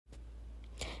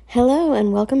Hello,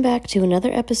 and welcome back to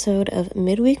another episode of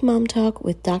Midweek Mom Talk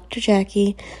with Dr.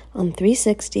 Jackie on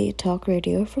 360 Talk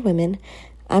Radio for Women.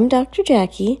 I'm Dr.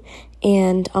 Jackie,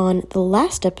 and on the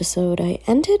last episode, I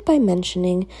ended by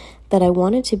mentioning that I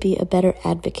wanted to be a better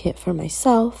advocate for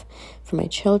myself, for my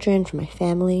children, for my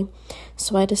family.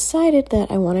 So I decided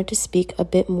that I wanted to speak a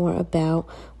bit more about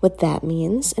what that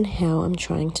means and how I'm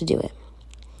trying to do it.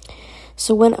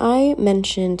 So when I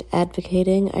mentioned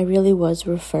advocating, I really was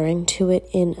referring to it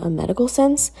in a medical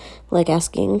sense, like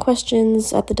asking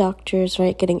questions at the doctors,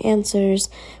 right, getting answers,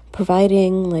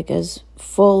 providing like as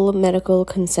full medical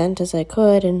consent as I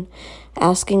could, and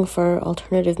asking for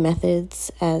alternative methods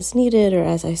as needed or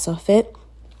as I saw fit.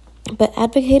 But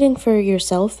advocating for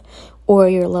yourself or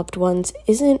your loved ones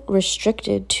isn't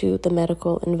restricted to the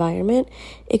medical environment.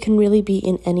 It can really be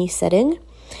in any setting.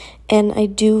 And I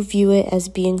do view it as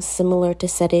being similar to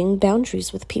setting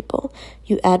boundaries with people.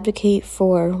 You advocate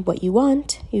for what you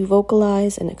want, you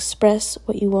vocalize and express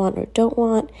what you want or don't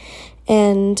want,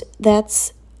 and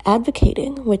that's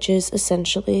advocating, which is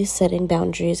essentially setting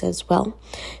boundaries as well.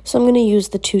 So I'm going to use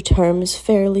the two terms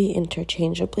fairly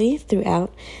interchangeably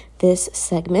throughout this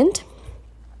segment.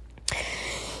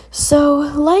 So,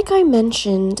 like I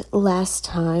mentioned last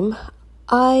time,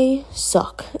 I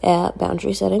suck at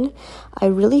boundary setting. I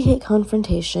really hate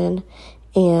confrontation,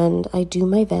 and I do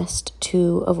my best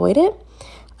to avoid it.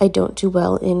 I don't do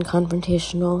well in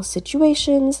confrontational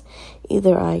situations.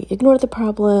 Either I ignore the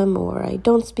problem, or I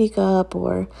don't speak up,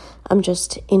 or I'm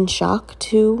just in shock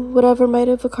to whatever might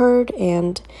have occurred,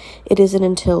 and it isn't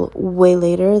until way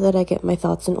later that I get my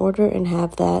thoughts in order and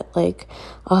have that,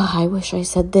 I wish I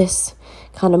said this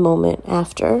kind of moment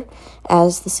after,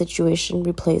 as the situation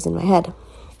replays in my head.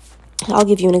 I'll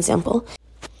give you an example.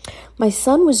 My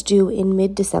son was due in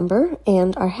mid-December,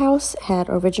 and our house had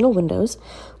original windows,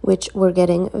 which were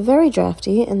getting very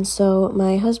drafty, and so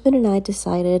my husband and I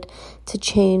decided to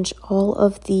change all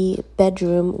of the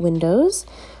bedroom windows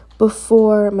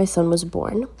before my son was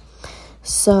born.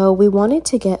 So we wanted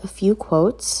to get a few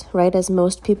quotes, right, as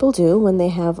most people do when they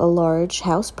have a large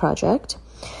house project.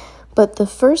 But the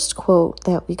first quote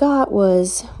that we got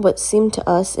was what seemed to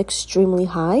us extremely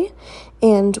high,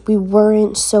 and we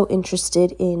weren't so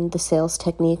interested in the sales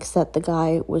techniques that the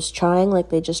guy was trying.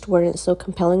 They just weren't so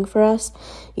compelling for us.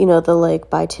 The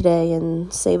buy today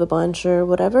and save a bunch or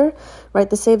whatever, right?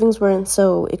 The savings weren't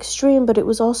so extreme, but it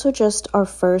was also just our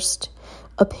first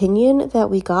opinion that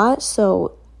we got.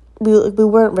 So we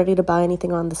weren't ready to buy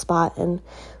anything on the spot, and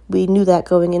we knew that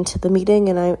going into the meeting,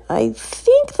 and I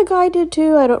think the guy did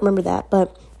too. I don't remember that.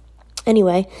 But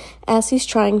anyway, as he's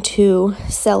trying to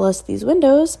sell us these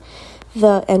windows,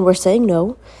 and we're saying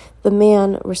no, the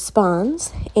man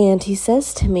responds, and he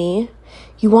says to me,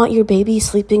 "You want your baby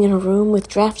sleeping in a room with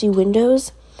drafty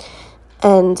windows?"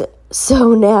 And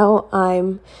so now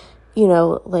I'm,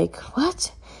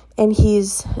 what? And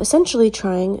he's essentially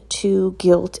trying to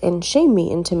guilt and shame me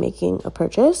into making a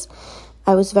purchase.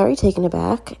 I was very taken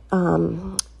aback.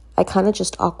 I kind of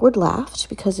just awkward laughed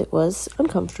because it was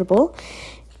uncomfortable.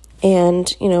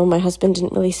 And, my husband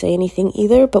didn't really say anything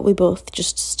either, but we both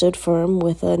just stood firm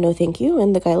with a no thank you,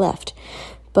 and the guy left.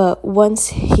 But once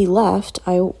he left,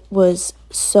 I was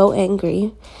so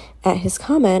angry at his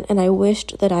comment, and I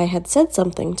wished that I had said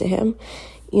something to him,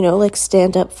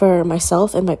 stand up for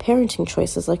myself and my parenting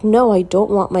choices. No, I don't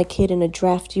want my kid in a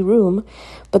drafty room,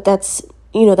 but that's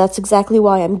exactly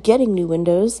why I'm getting new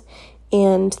windows,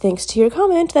 and thanks to your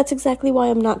comment, that's exactly why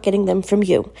I'm not getting them from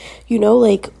you.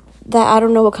 That, I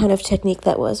don't know what kind of technique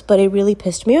that was, but it really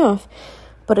pissed me off.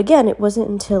 But again, it wasn't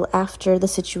until after the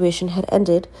situation had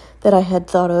ended that I had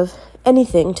thought of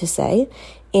anything to say,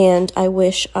 and I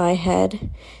wish I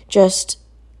had just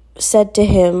said to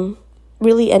him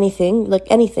really anything.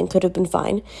 Anything could have been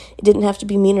fine. It didn't have to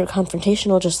be mean or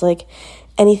confrontational, just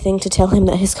anything to tell him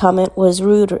that his comment was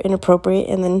rude or inappropriate,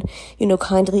 and then,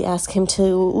 kindly ask him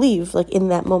to leave, in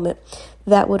that moment.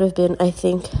 That would have been, I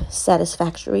think,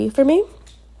 satisfactory for me.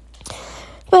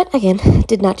 But again,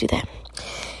 did not do that.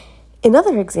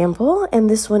 Another example, and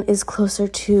this one is closer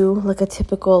to a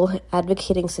typical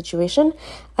advocating situation.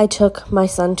 I took my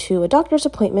son to a doctor's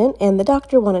appointment, and the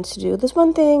doctor wanted to do this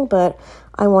one thing, but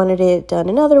I wanted it done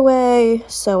another way.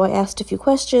 So I asked a few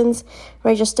questions,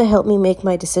 right, just to help me make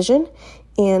my decision.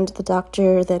 And the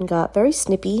doctor then got very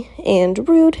snippy and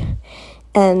rude,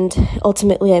 and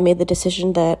ultimately I made the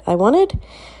decision that I wanted.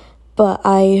 But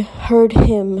I heard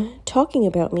him talking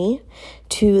about me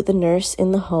to the nurse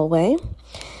in the hallway.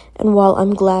 And while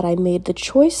I'm glad I made the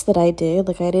choice that I did,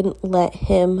 I didn't let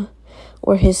him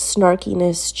or his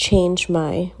snarkiness change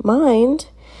my mind,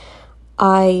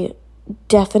 I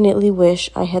definitely wish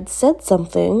I had said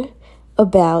something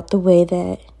about the way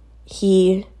that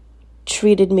he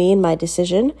treated me and my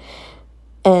decision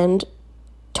and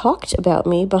talked about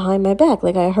me behind my back.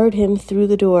 Like, I heard him through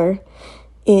the door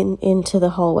into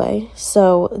the hallway.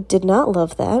 So did not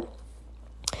love that.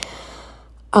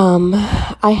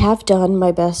 I have done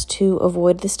my best to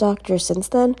avoid this doctor since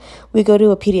then. We go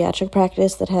to a pediatric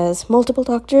practice that has multiple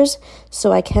doctors,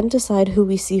 so I can decide who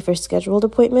we see for scheduled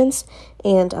appointments,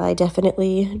 and I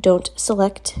definitely don't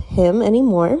select him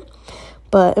anymore.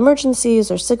 But emergencies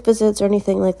or sick visits or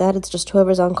anything like that, it's just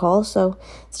whoever's on call, so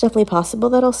it's definitely possible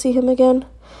that I'll see him again.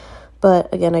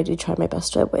 But again, I do try my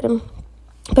best to avoid him.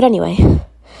 But anyway,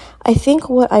 I think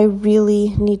what I really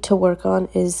need to work on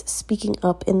is speaking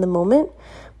up in the moment,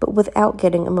 but without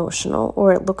getting emotional,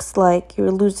 or it looks like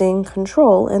you're losing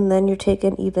control and then you're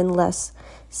taken even less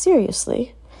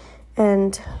seriously.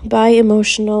 And by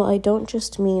emotional, I don't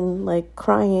just mean like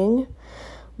crying,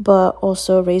 but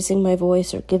also raising my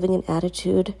voice or giving an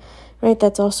attitude, right?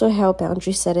 That's also how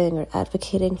boundary setting or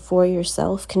advocating for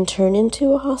yourself can turn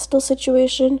into a hostile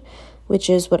situation, which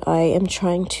is what I am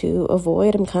trying to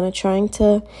avoid. I'm kind of trying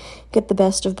to get the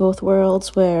best of both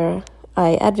worlds, where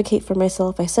I advocate for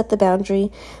myself, I set the boundary,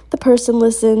 the person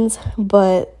listens,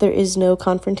 but there is no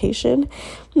confrontation.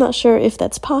 I'm not sure if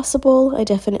that's possible. I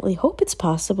definitely hope it's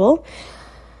possible.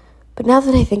 But now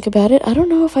that I think about it, I don't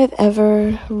know if I've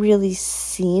ever really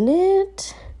seen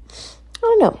it. I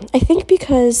don't know. I think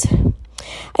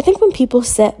when people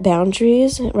set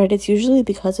boundaries, right, it's usually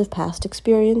because of past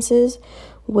experiences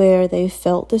where they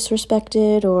felt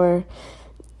disrespected, or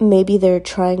maybe they're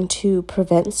trying to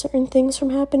prevent certain things from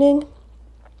happening.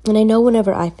 And I know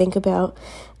whenever I think about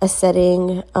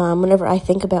setting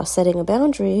a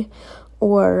boundary,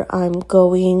 or I'm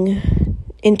going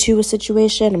into a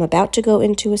situation, I'm about to go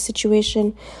into a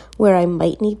situation where I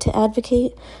might need to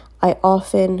advocate, I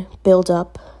often build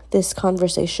up this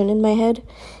conversation in my head,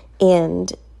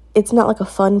 and it's not like a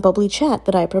fun, bubbly chat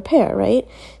that I prepare, right?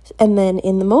 And then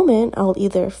in the moment, I'll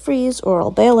either freeze, or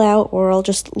I'll bail out, or I'll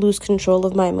just lose control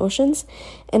of my emotions.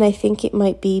 And I think it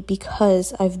might be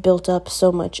because I've built up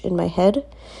so much in my head.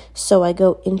 So I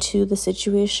go into the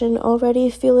situation already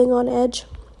feeling on edge.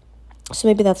 So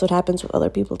maybe that's what happens with other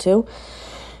people too.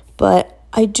 But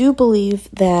I do believe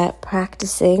that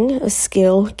practicing a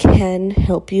skill can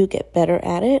help you get better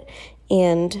at it.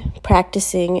 And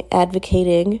practicing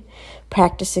advocating,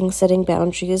 practicing setting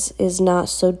boundaries is not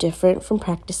so different from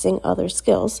practicing other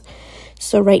skills.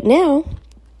 So right now,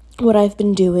 what I've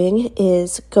been doing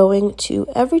is going to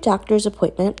every doctor's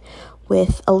appointment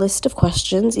with a list of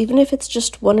questions, even if it's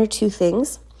just one or two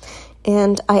things,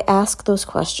 and I ask those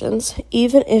questions.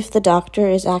 Even if the doctor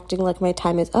is acting like my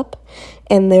time is up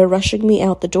and they're rushing me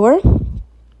out the door,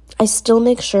 I still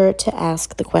make sure to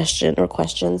ask the question or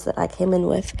questions that I came in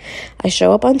with. I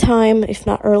show up on time, if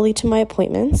not early, to my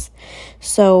appointments.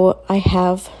 So I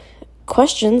have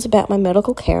questions about my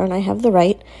medical care, and I have the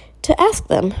right to ask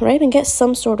them, right, and get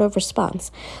some sort of response.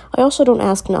 I also don't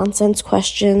ask nonsense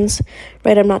questions,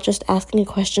 right? I'm not just asking a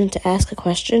question to ask a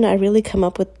question. I really come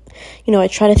up with, I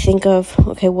try to think of,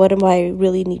 okay, what do I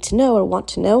really need to know or want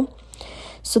to know?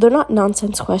 So they're not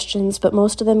nonsense questions, but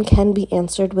most of them can be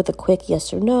answered with a quick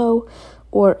yes or no,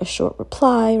 or a short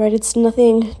reply, right? It's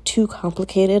nothing too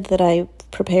complicated that I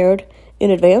prepared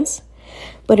in advance,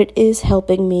 but it is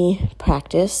helping me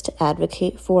practice to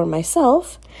advocate for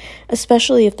myself,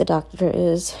 especially if the doctor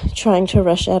is trying to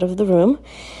rush out of the room,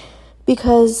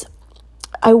 because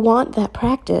I want that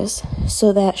practice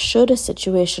so that should a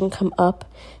situation come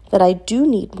up that I do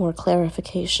need more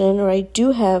clarification, or I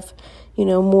do have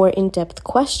more in-depth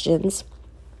questions,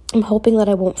 I'm hoping that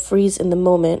I won't freeze in the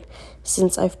moment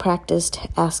since I've practiced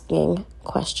asking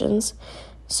questions.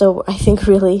 So I think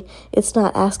really it's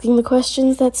not asking the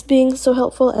questions that's being so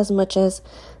helpful as much as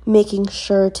making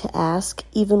sure to ask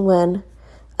even when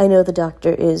I know the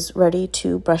doctor is ready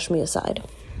to brush me aside.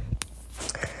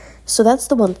 So that's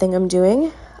the one thing I'm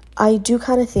doing. I do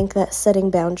kind of think that setting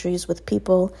boundaries with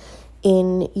people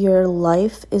in your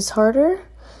life is harder,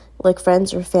 like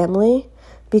friends or family,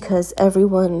 because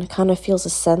everyone kind of feels a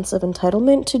sense of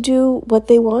entitlement to do what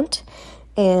they want,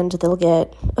 and they'll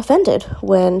get offended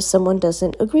when someone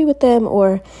doesn't agree with them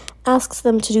or asks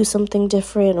them to do something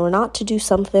different or not to do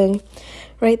something,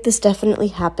 right? This definitely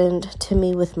happened to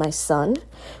me with my son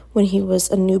when he was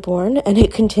a newborn, and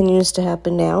it continues to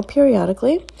happen now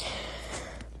periodically.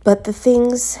 But the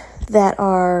things that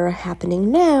are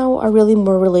happening now are really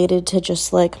more related to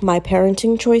just like my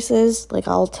parenting choices. Like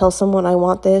I'll tell someone I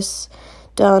want this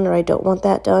done or I don't want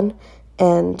that done,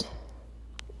 and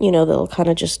they'll kind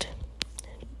of just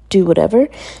do whatever.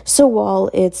 So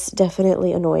while it's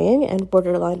definitely annoying and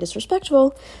borderline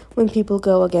disrespectful when people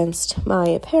go against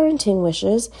my parenting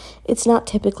wishes, it's not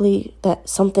typically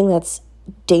something that's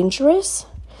dangerous,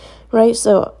 right?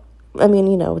 So, I mean,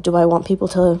 do I want people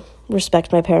to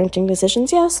respect my parenting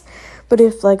decisions? Yes. But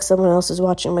if someone else is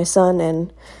watching my son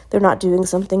and they're not doing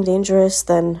something dangerous,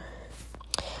 then,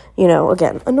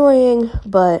 again, annoying,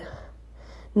 but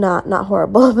not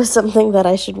horrible, but something that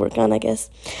I should work on, I guess.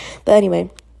 But anyway,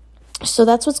 so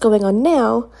that's what's going on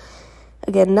now.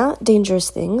 Again, not dangerous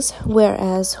things.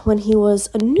 Whereas when he was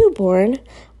a newborn,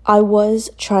 I was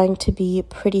trying to be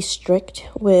pretty strict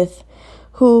with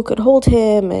who could hold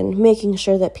him and making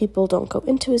sure that people don't go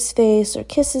into his face or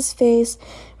kiss his face,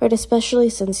 right? Especially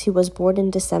since he was born in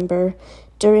December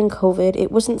during COVID.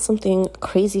 It wasn't something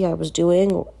crazy I was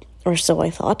doing, or so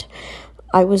I thought.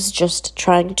 I was just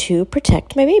trying to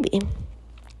protect my baby.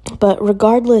 But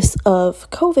regardless of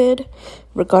COVID,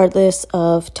 regardless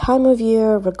of time of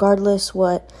year, regardless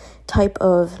what type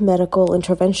of medical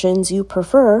interventions you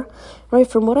prefer, right,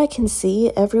 from what I can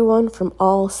see, everyone from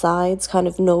all sides kind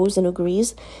of knows and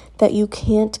agrees that you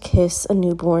can't kiss a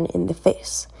newborn in the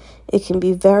face. It can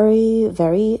be very,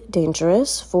 very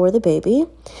dangerous for the baby.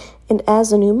 And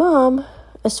as a new mom,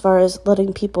 as far as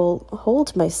letting people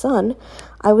hold my son,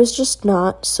 I was just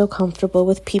not so comfortable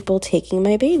with people taking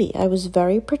my baby. I was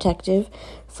very protective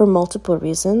for multiple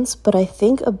reasons, but I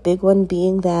think a big one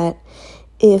being that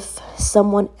if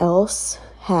someone else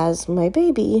has my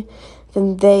baby,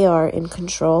 then they are in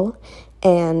control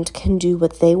and can do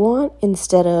what they want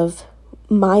instead of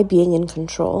my being in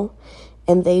control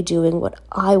and they doing what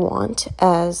I want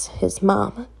as his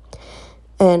mom.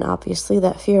 And obviously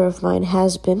that fear of mine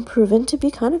has been proven to be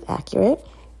kind of accurate,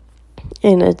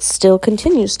 and it still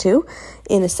continues to,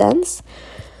 in a sense.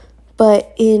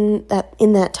 But in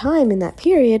that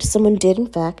period, someone did in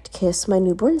fact kiss my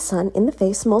newborn son in the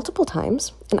face multiple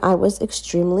times, and I was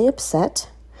extremely upset.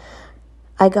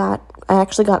 I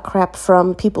actually got crap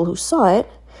from people who saw it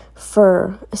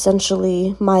for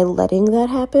essentially my letting that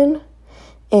happen.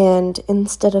 And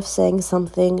instead of saying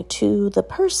something to the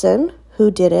person who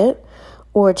did it,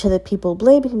 or to the people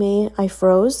blaming me, I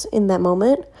froze in that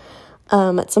moment.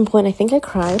 At some point, I think I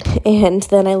cried, and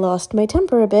then I lost my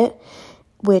temper a bit,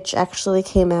 which actually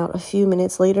came out a few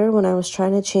minutes later when I was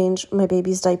trying to change my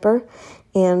baby's diaper,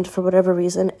 and for whatever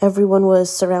reason, everyone was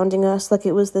surrounding us like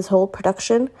it was this whole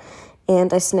production,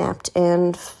 and I snapped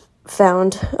and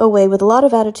found a way with a lot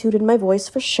of attitude in my voice,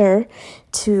 for sure,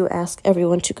 to ask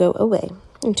everyone to go away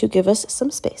and to give us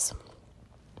some space.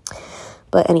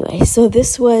 But anyway, so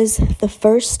this was the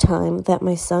first time that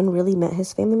my son really met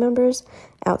his family members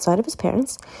outside of his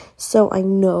parents. So I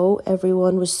know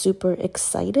everyone was super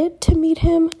excited to meet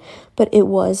him, but it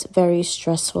was very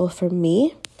stressful for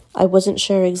me. I wasn't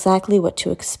sure exactly what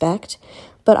to expect,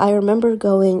 but I remember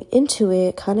going into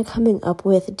it kind of coming up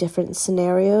with different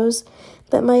scenarios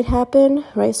that might happen,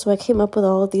 right? So I came up with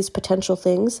all of these potential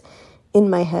things in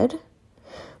my head.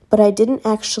 But I didn't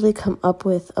actually come up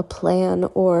with a plan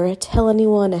or tell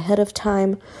anyone ahead of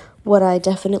time what I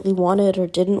definitely wanted or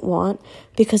didn't want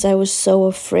because I was so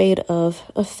afraid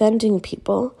of offending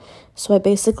people. So I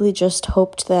basically just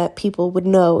hoped that people would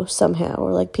know somehow,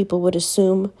 or people would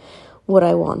assume what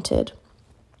I wanted.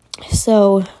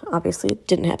 So obviously it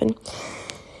didn't happen.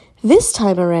 This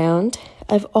time around,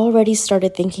 I've already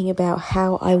started thinking about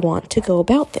how I want to go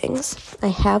about things. I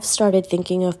have started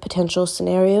thinking of potential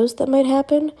scenarios that might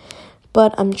happen,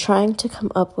 but I'm trying to come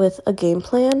up with a game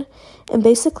plan and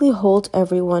basically hold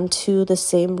everyone to the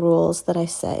same rules that I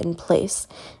set in place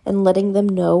and letting them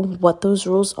know what those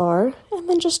rules are and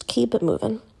then just keep it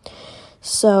moving.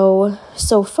 So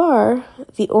far,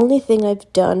 the only thing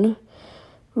I've done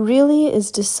really is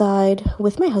decide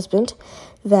with my husband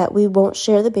that we won't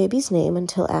share the baby's name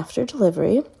until after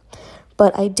delivery,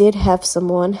 but I did have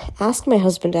someone ask my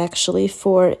husband actually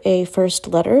for a first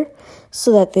letter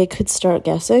so that they could start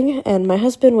guessing, and my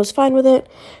husband was fine with it,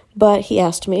 but he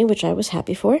asked me, which I was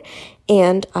happy for,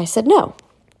 and I said no.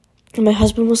 And my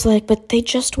husband was like, but they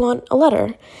just want a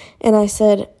letter. And I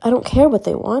said, I don't care what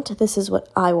they want. This is what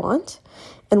I want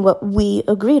and what we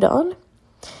agreed on.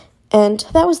 And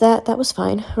that was that. That was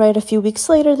fine, right? A few weeks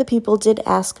later, the people did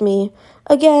ask me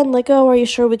again, oh, are you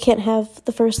sure we can't have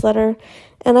the first letter?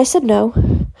 And I said no.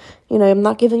 I'm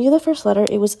not giving you the first letter.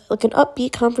 It was an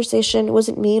upbeat conversation. It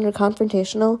wasn't mean or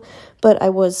confrontational, but I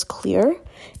was clear.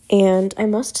 And I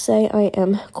must say I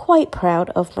am quite proud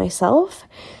of myself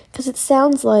because it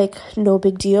sounds like no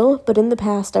big deal, but in the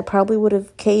past, I probably would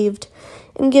have caved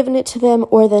and given it to them,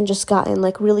 or then just gotten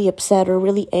really upset or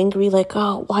really angry,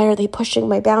 oh, why are they pushing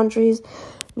my boundaries,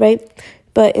 right?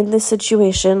 But in this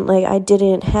situation, like, I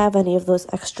didn't have any of those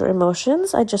extra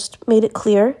emotions. I just made it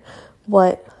clear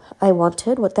what I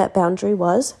wanted, what that boundary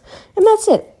was, and that's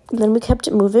it. And then we kept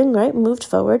it moving, right? Moved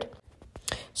forward.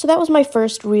 So that was my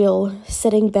first real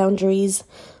setting boundaries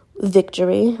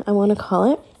victory, I want to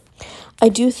call it. I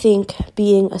do think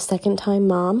being a second-time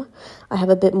mom, I have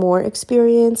a bit more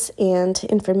experience and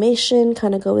information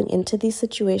kind of going into these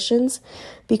situations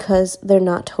because they're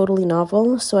not totally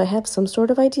novel, so I have some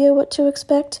sort of idea what to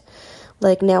expect.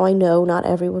 Like, now I know not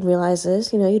everyone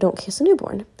realizes, you don't kiss a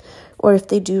newborn. Or if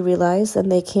they do realize, then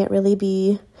they can't really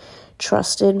be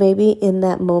trusted maybe in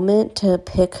that moment to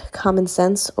pick common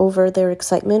sense over their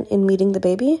excitement in meeting the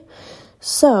baby.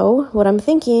 So what I'm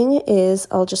thinking is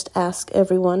I'll just ask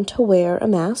everyone to wear a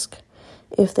mask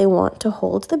if they want to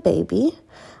hold the baby.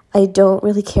 I don't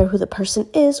really care who the person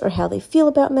is or how they feel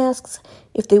about masks.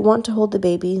 If they want to hold the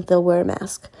baby, they'll wear a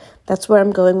mask. That's where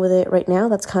I'm going with it right now.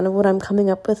 That's kind of what I'm coming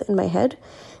up with in my head.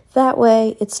 That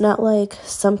way, it's not like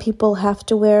some people have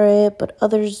to wear it, but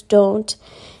others don't.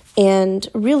 And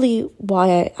really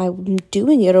why I'm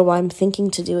doing it, or why I'm thinking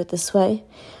to do it this way,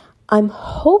 I'm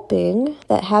hoping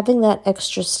that having that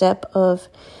extra step of,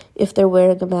 if they're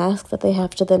wearing a mask, that they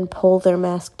have to then pull their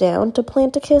mask down to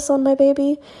plant a kiss on my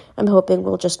baby, I'm hoping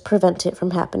will just prevent it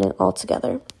from happening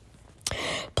altogether.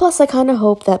 Plus, I kind of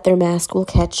hope that their mask will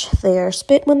catch their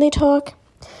spit when they talk.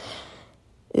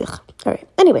 Ugh. All right.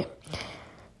 Anyway,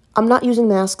 I'm not using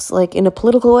masks like in a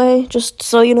political way, just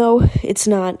so you know. It's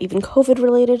not even COVID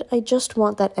related. I just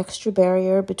want that extra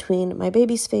barrier between my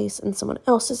baby's face and someone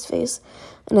else's face.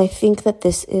 And I think that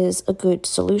this is a good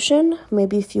solution.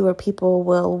 Maybe fewer people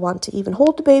will want to even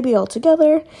hold the baby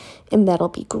altogether, and that'll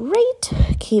be great.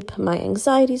 Keep my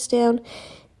anxieties down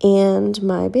and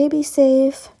my baby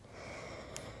safe.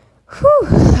 Whew.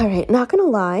 All right, not gonna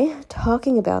lie,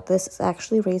 talking about this is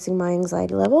actually raising my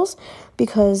anxiety levels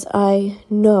because I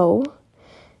know,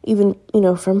 even,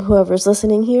 from whoever's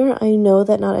listening here, I know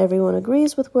that not everyone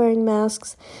agrees with wearing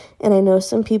masks, and I know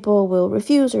some people will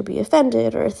refuse or be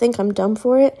offended or think I'm dumb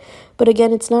for it, but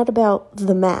again, it's not about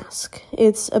the mask.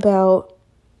 It's about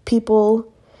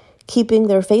people keeping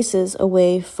their faces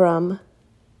away from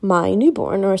my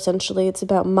newborn, or essentially it's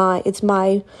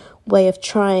my way of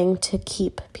trying to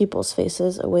keep people's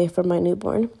faces away from my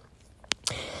newborn.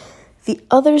 The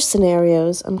other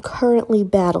scenarios I'm currently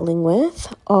battling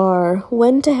with are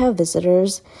when to have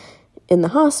visitors in the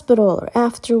hospital or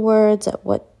afterwards, at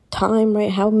what time, right?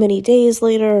 How many days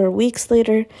later or weeks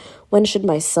later? When should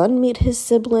my son meet his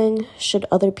sibling? Should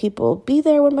other people be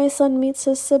there when my son meets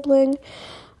his sibling?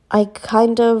 I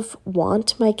kind of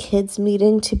want my kids'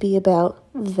 meeting to be about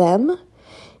them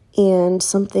and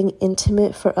something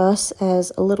intimate for us as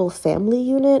a little family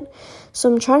unit. So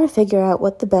I'm trying to figure out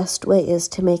what the best way is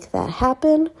to make that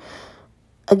happen.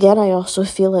 Again, I also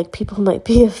feel like people might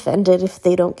be offended if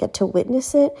they don't get to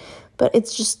witness it, but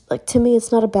it's just like, to me, it's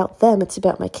not about them, it's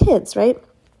about my kids, right?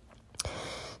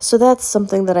 So that's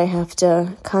something that I have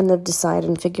to kind of decide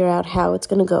and figure out how it's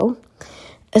going to go.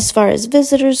 As far as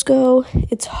visitors go,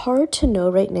 it's hard to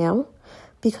know right now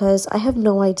because I have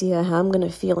no idea how I'm going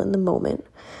to feel in the moment.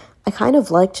 I kind of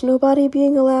liked nobody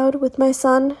being allowed with my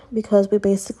son because we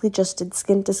basically just did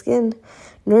skin-to-skin,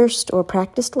 nursed or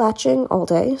practiced latching all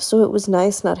day, so it was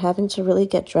nice not having to really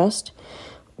get dressed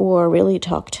or really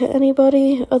talk to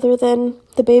anybody other than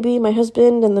the baby, my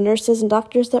husband, and the nurses and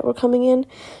doctors that were coming in,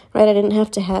 right? I didn't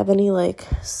have to have any,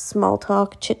 small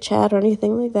talk, chit-chat, or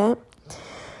anything like that.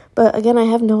 But again, I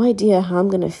have no idea how I'm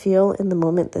going to feel in the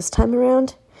moment this time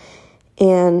around,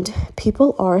 and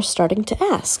people are starting to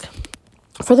ask.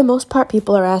 For the most part,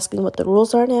 people are asking what the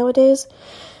rules are nowadays,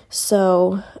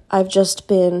 so I've just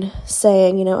been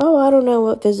saying, I don't know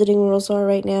what visiting rules are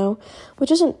right now, which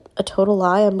isn't a total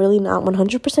lie. I'm really not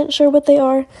 100% sure what they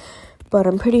are, but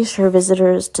I'm pretty sure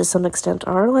visitors to some extent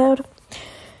are allowed.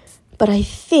 But I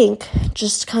think,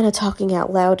 just kind of talking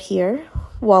out loud here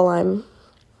while I'm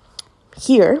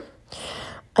here,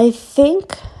 I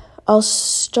think I'll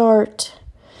start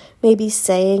maybe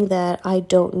saying that I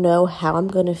don't know how I'm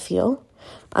going to feel.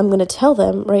 I'm going to tell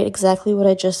them, right, exactly what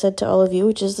I just said to all of you,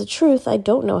 which is the truth. I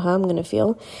don't know how I'm going to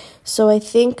feel. So I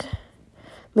think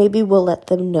maybe we'll let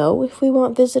them know if we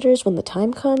want visitors when the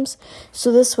time comes.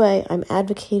 So this way I'm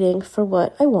advocating for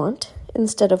what I want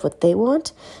instead of what they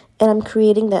want. And I'm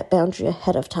creating that boundary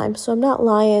ahead of time. So I'm not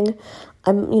lying.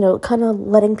 I'm, kind of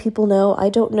letting people know I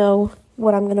don't know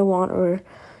what I'm going to want or,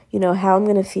 how I'm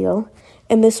going to feel.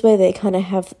 And this way they kind of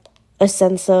have a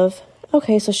sense of,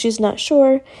 okay, so she's not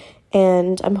sure.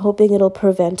 And I'm hoping it'll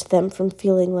prevent them from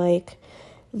feeling like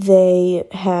they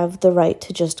have the right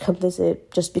to just come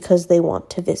visit just because they want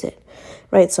to visit,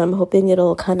 right? So I'm hoping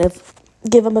it'll kind of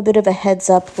give them a bit of a heads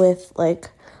up with, like,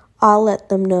 I'll let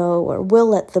them know or will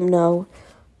let them know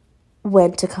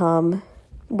when to come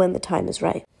when the time is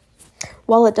right.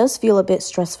 While it does feel a bit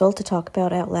stressful to talk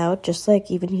about out loud, just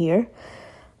like even here,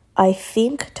 I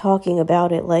think talking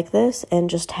about it like this and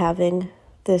just having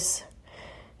this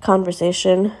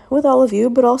conversation with all of you,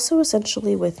 but also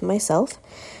essentially with myself,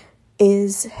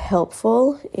 is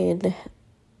helpful in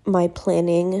my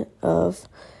planning of,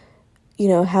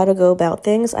 how to go about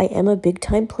things. I am a big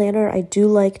time planner. I do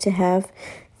like to have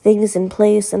things in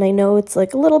place, and I know it's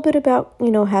like a little bit about,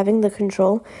 having the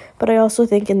control, but I also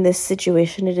think in this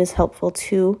situation it is helpful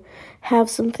to have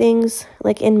some things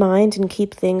like in mind and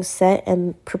keep things set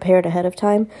and prepared ahead of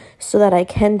time so that I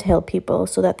can tell people,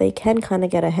 so that they can kind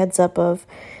of get a heads up of,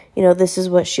 this is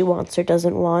what she wants or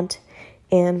doesn't want,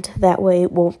 and that way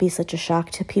it won't be such a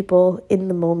shock to people in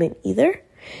the moment either.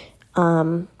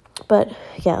 But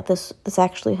yeah, this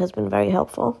actually has been very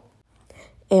helpful.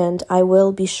 And I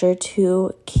will be sure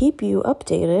to keep you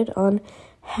updated on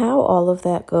how all of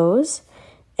that goes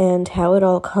and how it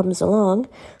all comes along.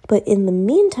 But in the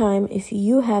meantime, if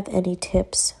you have any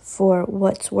tips for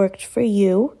what's worked for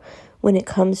you when it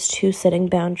comes to setting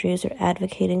boundaries or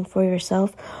advocating for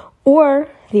yourself, or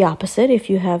the opposite, if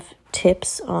you have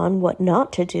tips on what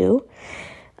not to do,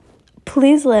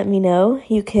 please let me know.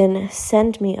 You can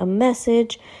send me a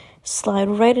message, slide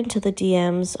right into the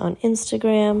DMs on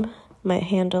Instagram. My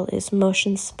handle is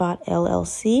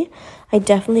MotionSpotLLC. I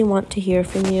definitely want to hear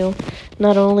from you,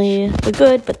 not only the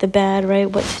good, but the bad, right?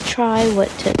 What to try, what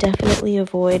to definitely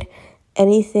avoid.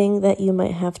 Anything that you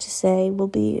might have to say will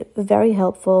be very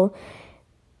helpful.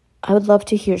 I would love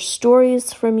to hear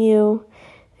stories from you.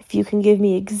 If you can give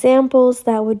me examples,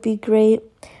 that would be great.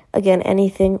 Again,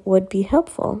 anything would be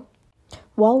helpful.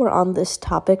 While we're on this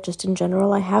topic, just in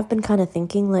general, I have been kind of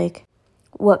thinking, like,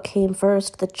 what came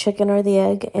first, the chicken or the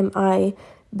egg? Am I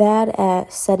bad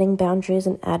at setting boundaries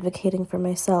and advocating for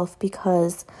myself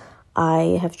because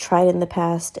I have tried in the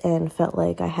past and felt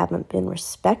like I haven't been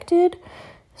respected?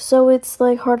 So it's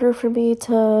like harder for me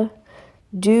to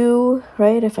do,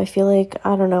 right? If I feel like,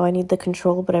 I don't know, I need the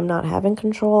control, but I'm not having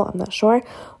control, I'm not sure.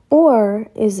 Or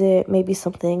is it maybe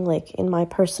something like in my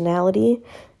personality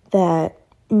that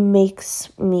makes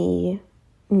me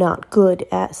not good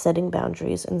at setting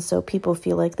boundaries, and so people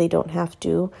feel like they don't have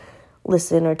to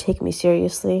listen or take me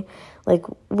seriously? Like,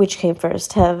 which came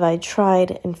first? Have I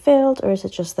tried and failed, or is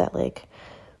it just that, like,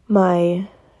 my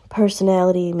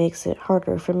personality makes it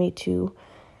harder for me to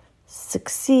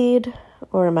succeed,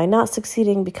 or am I not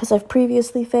succeeding because I've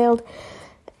previously failed?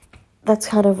 That's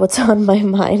kind of what's on my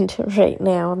mind right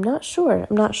now. I'm not sure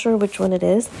which one it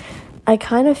is. I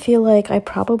kind of feel like I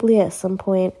probably at some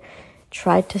point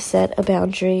tried to set a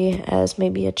boundary as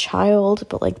maybe a child,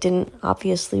 but like didn't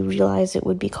obviously realize it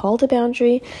would be called a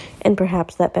boundary, and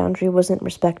perhaps that boundary wasn't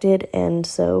respected, and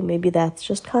so maybe that's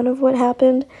just kind of what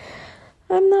happened.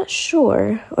 I'm not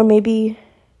sure. Or maybe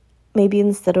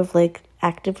instead of like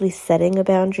actively setting a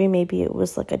boundary, maybe it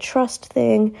was like a trust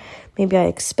thing. Maybe I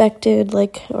expected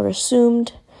like or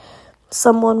assumed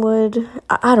someone would.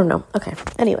 I don't know. Okay,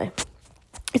 anyway.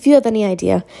 If you have any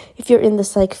idea, if you're in the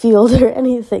psych field or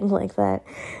anything like that,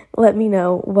 let me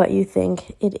know what you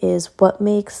think it is. What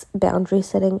makes boundary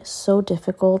setting so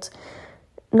difficult,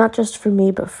 not just for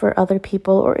me, but for other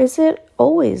people? Or is it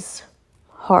always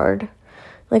hard?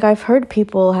 Like, I've heard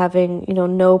people having,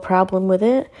 no problem with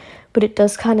it, but it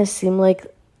does kind of seem like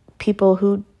people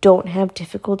who don't have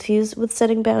difficulties with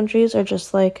setting boundaries are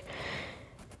just like,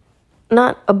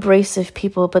 not abrasive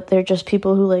people, but they're just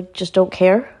people who like just don't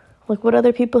care. Like what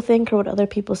other people think or what other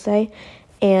people say,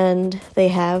 and they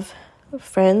have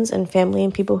friends and family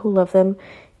and people who love them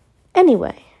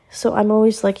anyway. So I'm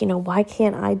always like, why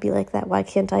can't I be like that? Why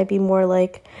can't I be more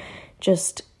like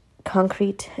just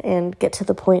concrete and get to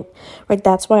the point? Right?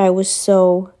 That's why I was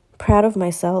so proud of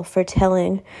myself for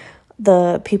telling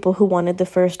the people who wanted the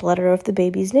first letter of the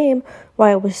baby's name,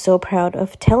 why I was so proud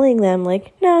of telling them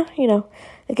like, nah,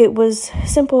 like it was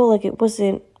simple, like it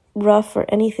wasn't rough or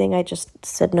anything. I just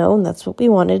said no, and that's what we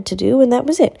wanted to do, and that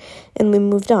was it, and we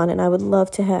moved on. And I would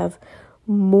love to have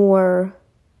more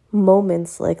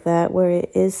moments like that where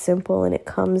it is simple and it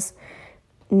comes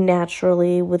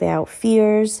naturally without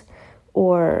fears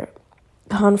or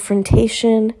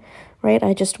confrontation, right?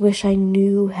 I just wish I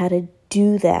knew how to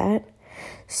do that.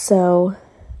 So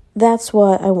that's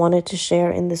what I wanted to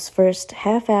share in this first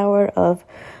half hour of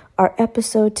our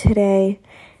episode today.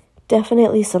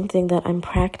 Definitely something that I'm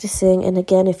practicing. And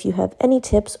again, if you have any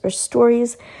tips or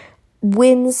stories,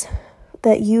 wins,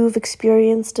 that you've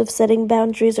experienced of setting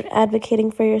boundaries or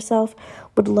advocating for yourself.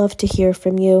 Would love to hear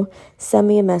from you. Send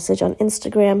me a message on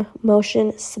Instagram,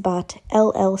 Motion Spot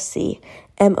LLC,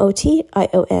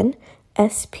 MOTION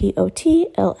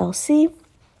SPOT LLC.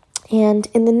 And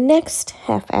in the next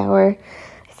half hour,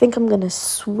 I think I'm going to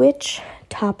switch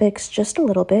topics just a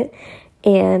little bit,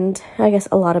 and I guess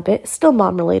a lot of it, still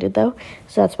mom related though,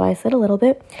 so that's why I said a little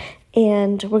bit.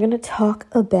 And we're going to talk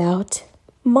about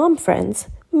mom friends,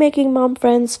 making mom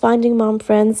friends, finding mom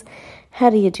friends. How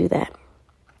do you do that?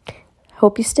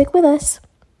 Hope you stick with us.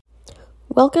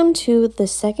 Welcome to the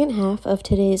second half of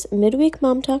today's Midweek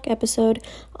Mom Talk episode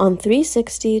on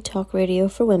 360 Talk Radio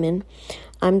for Women.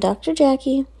 I'm Dr.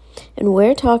 Jackie, and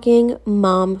we're talking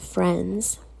mom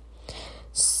friends.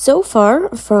 So far,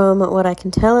 from what I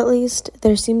can tell at least,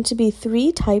 there seem to be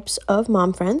 3 types of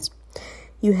mom friends.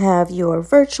 You have your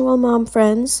virtual mom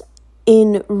friends,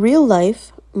 in real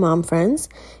life mom friends,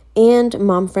 and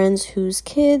mom friends whose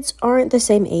kids aren't the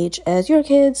same age as your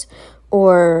kids,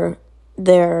 or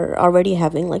they're already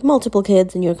having like multiple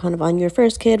kids and you're kind of on your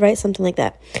first kid, right? Something like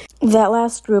that. That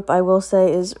last group, I will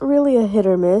say, is really a hit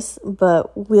or miss, but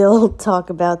we'll talk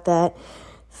about that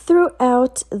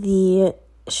throughout the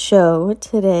show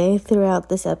today, throughout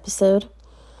this episode.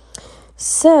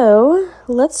 So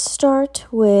let's start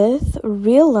with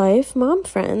real life mom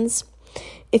friends.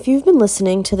 If you've been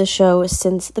listening to the show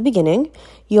since the beginning,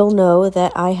 you'll know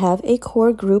that I have a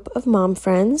core group of mom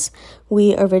friends.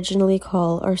 We originally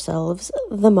call ourselves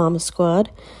the Mom Squad.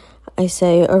 I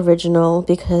say original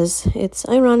because it's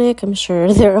ironic. I'm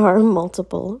sure there are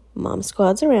multiple mom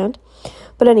squads around.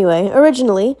 But anyway,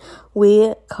 originally,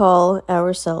 we call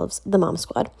ourselves the Mom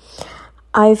Squad.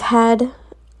 I've had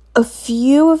a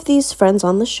few of these friends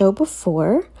on the show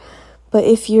before, but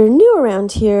if you're new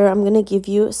around here, I'm going to give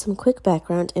you some quick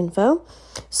background info.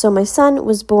 So my son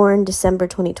was born December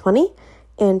 2020,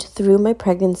 and through my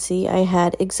pregnancy, I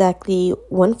had exactly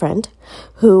one friend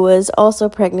who was also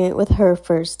pregnant with her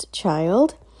first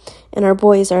child, and our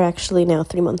boys are actually now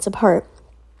 3 months apart.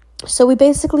 So we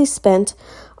basically spent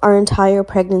our entire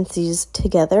pregnancies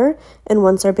together, and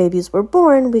once our babies were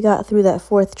born, we got through that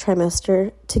 4th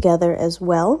trimester together as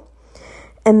well.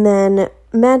 And then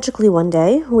magically one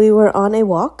day, we were on a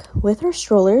walk with our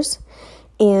strollers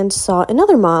and saw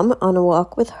another mom on a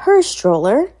walk with her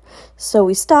stroller. So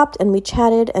we stopped and we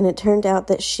chatted, and it turned out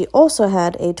that she also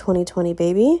had a 2020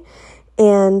 baby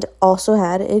and also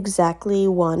had exactly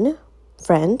one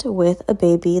friend with a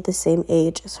baby the same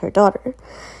age as her daughter.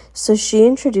 So she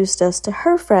introduced us to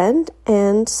her friend,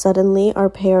 and suddenly our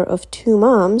pair of 2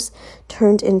 moms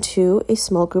turned into a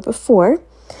small group of 4.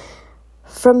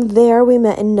 From there, we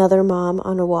met another mom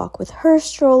on a walk with her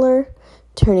stroller,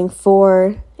 turning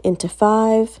 4 into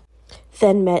 5.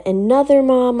 Then met another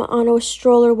mom on a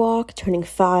stroller walk, turning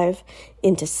 5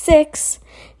 into 6.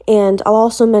 And I'll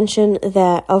also mention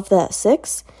that of that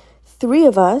 6, 3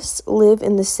 of us live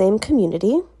in the same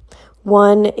community,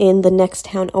 one in the next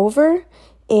town over,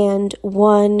 and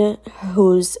one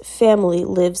whose family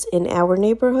lives in our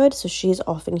neighborhood, so she's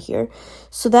often here.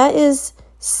 So that is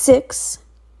 6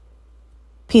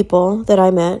 people that I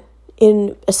met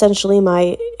in essentially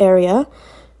my area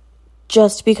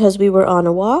just because we were on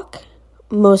a walk.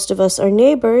 Most of us are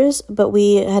neighbors, but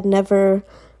we had never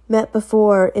met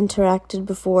before, interacted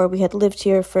before. We had lived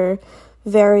here for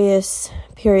various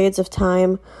periods of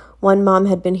time. One mom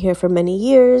had been here for many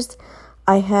years.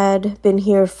 I had been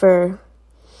here for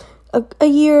a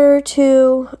year or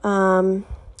 2, and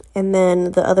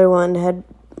then the other one had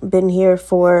been here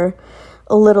for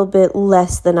a little bit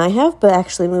less than I have, but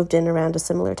actually moved in around a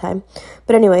similar time.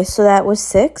 But anyway, so that was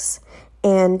 6,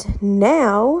 and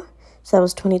now, so that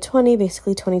was 2020,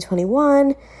 basically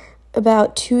 2021,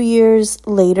 about 2 years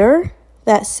later,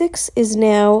 that 6 is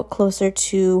now closer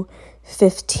to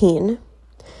 15.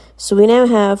 So we now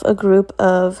have a group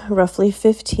of roughly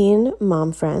 15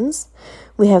 mom friends.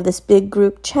 We have this big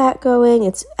group chat going.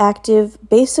 It's active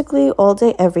basically all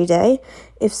day, every day.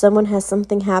 If someone has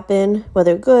something happen,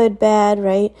 whether good, bad,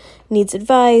 right, needs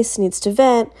advice, needs to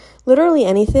vent, literally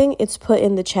anything, it's put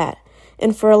in the chat.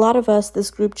 And for a lot of us,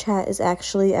 this group chat is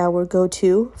actually our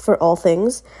go-to for all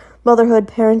things. Motherhood,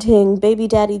 parenting, baby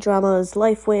daddy dramas,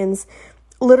 life wins,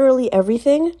 literally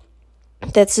everything.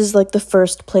 This is like the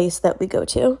first place that we go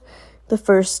to, the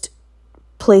first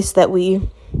place that we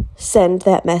send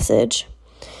that message.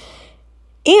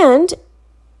 And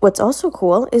what's also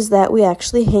cool is that we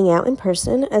actually hang out in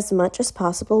person as much as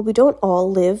possible. We don't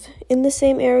all live in the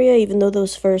same area, even though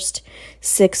those first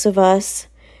 6 of us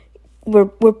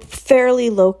we're fairly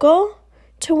local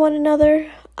to one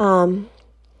another.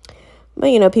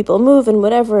 But, people move and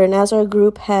whatever. And as our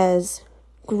group has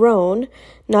grown,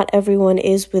 not everyone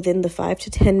is within the 5 to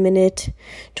 10 minute,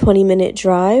 20-minute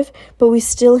drive, but we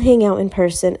still hang out in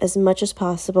person as much as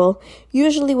possible,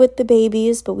 usually with the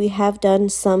babies, but we have done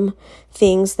some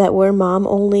things that were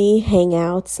mom-only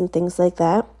hangouts and things like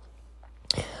that.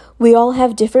 We all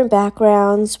have different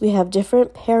backgrounds. We have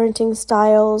different parenting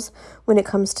styles when it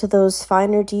comes to those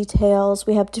finer details.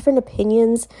 We have different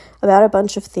opinions about a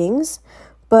bunch of things,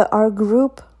 but our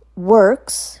group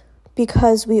works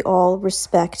because we all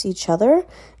respect each other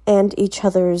and each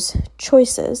other's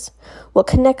choices. What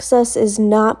connects us is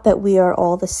not that we are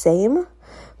all the same,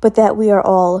 but that we are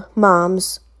all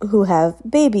moms who have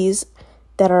babies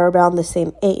that are around the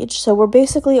same age. So we're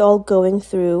basically all going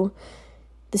through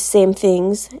the same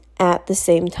things at the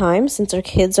same time, since our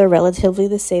kids are relatively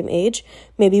the same age.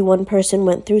 Maybe one person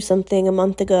went through something a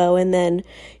month ago and then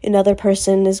another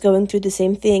person is going through the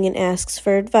same thing and asks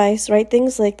for advice, right?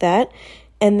 Things like that.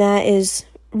 And that is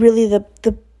really the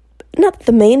not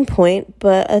the main point,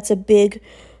 but it's a big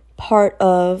part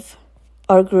of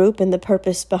our group and the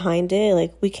purpose behind it.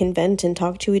 Like, we can vent and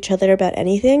talk to each other about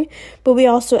anything, but we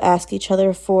also ask each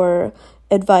other for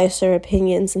advice or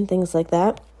opinions and things like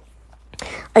that.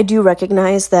 I do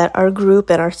recognize that our group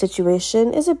and our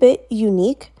situation is a bit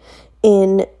unique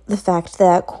in the fact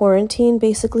that quarantine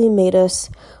basically made us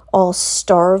all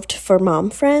starved for mom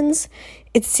friends.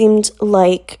 It seemed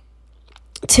like,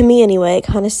 to me anyway, it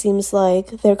kind of seems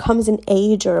like there comes an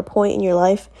age or a point in your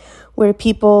life where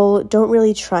people don't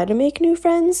really try to make new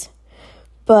friends,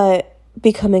 but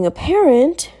becoming a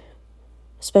parent,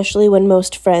 especially when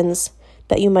most friends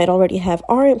that you might already have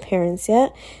aren't parents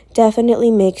yet, definitely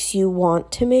makes you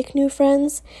want to make new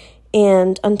friends.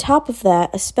 And on top of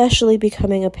that, especially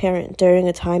becoming a parent during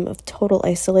a time of total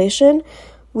isolation,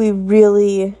 we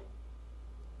really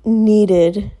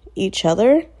needed each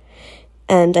other.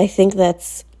 And I think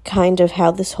that's kind of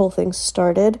how this whole thing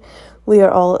started. We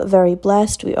are all very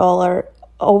blessed. We all are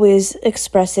always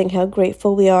expressing how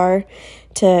grateful we are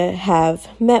to have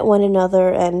met one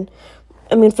another. And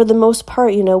I mean, for the most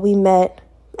part, we met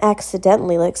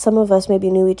accidentally. Like, some of us maybe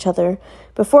knew each other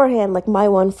beforehand, like my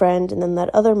one friend, and then that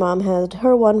other mom had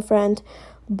her one friend.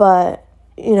 But,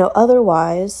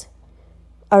 otherwise,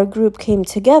 our group came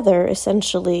together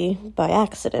essentially by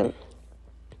accident.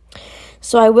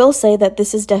 So I will say that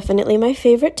this is definitely my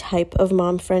favorite type of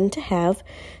mom friend to have.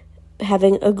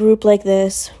 Having a group like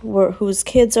this whose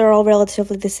kids are all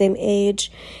relatively the same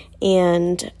age,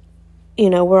 and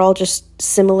we're all just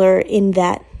similar in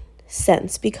that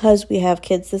sense because we have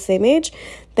kids the same age.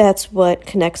 That's what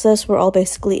connects us. We're all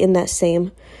basically in the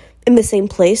same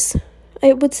place,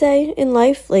 I would say, in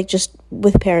life, like just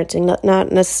with parenting,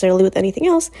 not necessarily with anything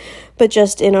else, but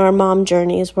just in our mom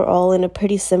journeys, we're all in a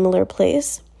pretty similar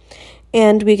place.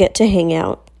 And we get to hang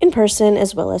out in person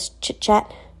as well as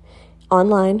chit-chat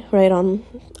online, right, on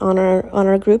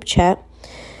our group chat.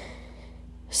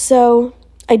 So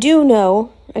I do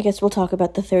know, I guess we'll talk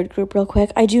about the third group real quick.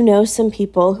 I do know some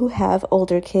people who have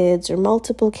older kids or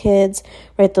multiple kids,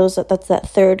 right? That's that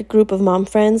third group of mom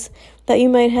friends that you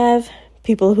might have.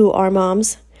 People who are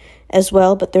moms as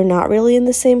well, but they're not really in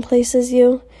the same place as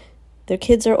you. Their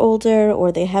kids are older,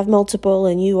 or they have multiple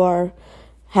and you are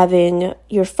having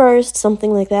your first,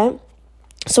 something like that.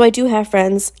 So I do have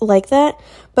friends like that,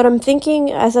 but I'm thinking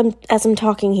as I'm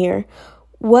talking here,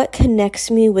 what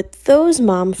connects me with those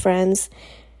mom friends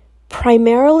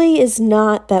primarily is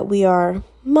not that we are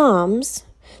moms.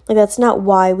 Like, that's not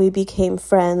why we became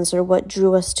friends or what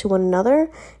drew us to one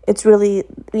another. It's really,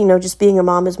 just being a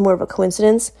mom is more of a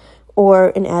coincidence or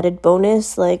an added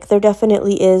bonus. Like, there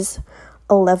definitely is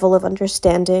a level of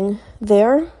understanding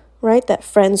there, right? That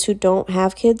friends who don't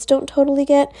have kids don't totally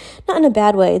get. Not in a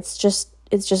bad way. It's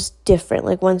just different.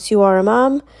 Like, once you are a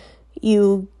mom,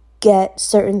 you get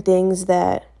certain things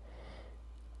that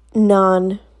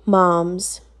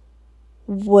non-moms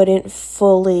wouldn't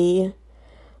fully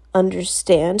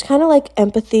understand. Kind of like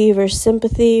empathy versus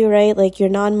sympathy, right? Like, your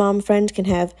non-mom friend can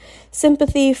have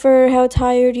sympathy for how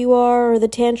tired you are or the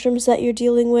tantrums that you're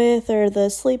dealing with or the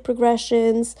sleep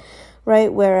regressions,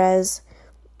 right? Whereas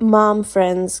mom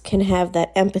friends can have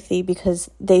that empathy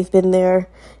because they've been there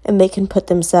and they can put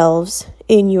themselves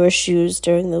in your shoes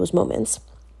during those moments.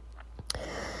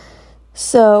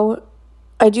 So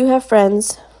I do have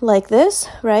friends like this,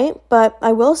 right? But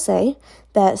I will say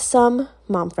that some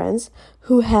mom friends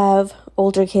who have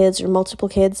older kids or multiple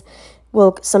kids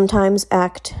will sometimes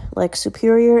act like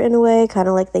superior in a way, kind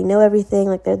of like they know everything,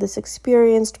 like they're this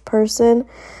experienced person.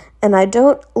 And I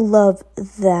don't love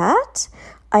that.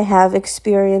 I have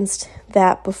experienced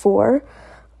that before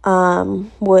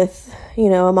with,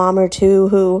 a mom or two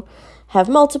who have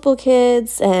multiple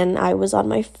kids and I was on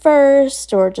my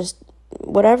first or just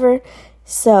whatever.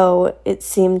 So it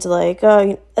seemed like,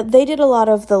 they did a lot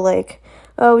of the like,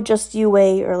 just you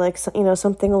wait, or like,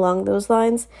 something along those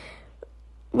lines,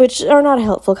 which are not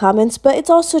helpful comments, but it's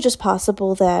also just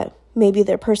possible that maybe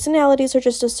their personalities are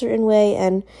just a certain way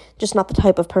and just not the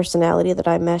type of personality that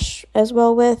I mesh as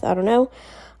well with. I don't know.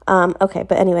 Okay,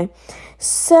 but anyway.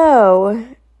 So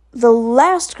the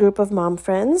last group of mom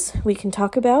friends we can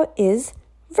talk about is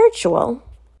virtual.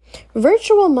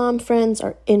 Virtual mom friends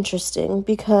are interesting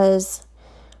because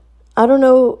I don't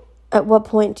know at what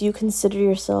point do you consider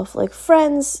yourself like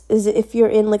friends? Is it if you're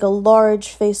in like a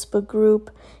large Facebook group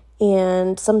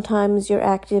and sometimes you're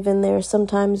active in there,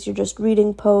 sometimes you're just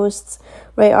reading posts,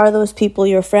 right? Are those people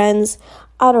your friends?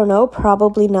 I don't know,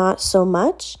 probably not so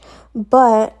much,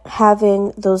 but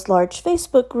having those large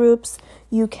Facebook groups,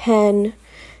 you can,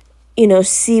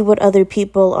 see what other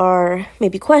people are,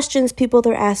 maybe questions people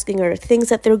they're asking or things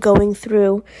that they're going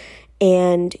through,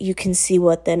 and you can see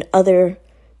what then other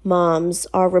moms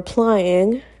are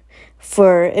replying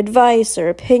for advice or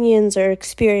opinions or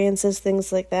experiences,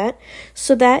 things like that.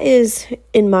 So that is,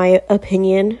 in my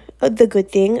opinion, the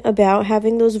good thing about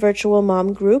having those virtual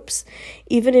mom groups,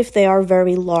 even if they are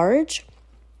very large.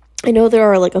 I know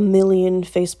there are like a million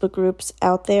Facebook groups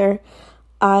out there.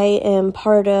 I am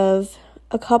part of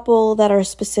a couple that are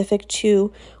specific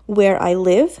to where I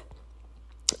live.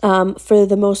 For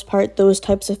the most part, those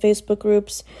types of Facebook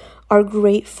groups are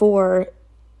great for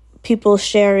people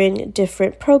sharing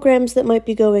different programs that might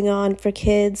be going on for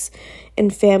kids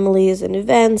and families and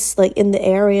events like in the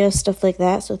area, stuff like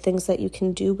that. So things that you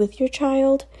can do with your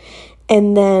child.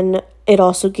 And then it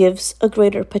also gives a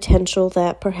greater potential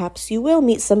that perhaps you will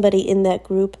meet somebody in that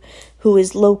group who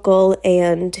is local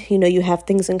and, you have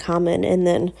things in common. And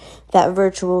then that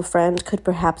virtual friend could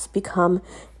perhaps become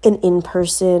an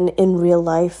in-person, in real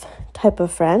life type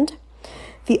of friend.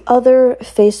 The other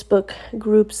Facebook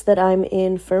groups that I'm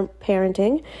in for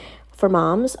parenting, for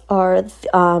moms, are,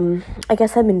 I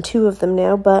guess I'm in 2 of them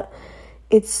now, but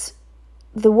it's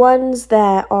the ones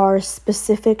that are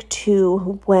specific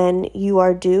to when you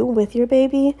are due with your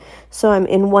baby. So I'm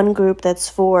in one group that's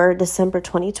for December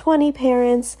 2020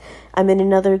 parents. I'm in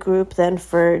another group then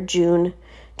for June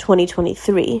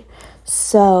 2023.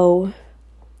 So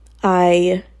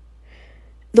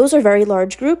those are very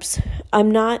large groups. I'm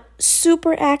not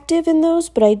super active in those,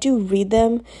 but I do read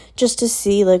them just to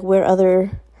see like where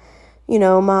other,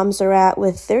 moms are at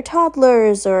with their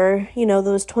toddlers or,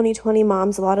 those 2020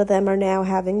 moms. A lot of them are now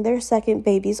having their second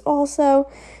babies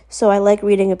also. So I like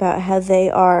reading about how they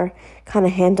are kind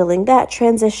of handling that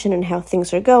transition and how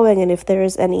things are going. And if there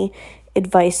is any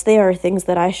advice there or things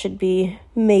that I should be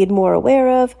made more aware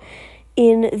of.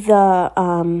 In the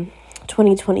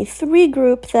 2023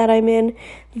 group that I'm in,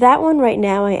 that one right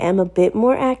now I am a bit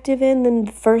more active in than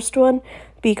the first one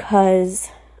because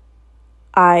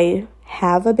I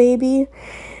have a baby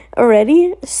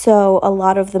already. So a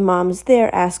lot of the moms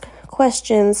there ask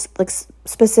questions, like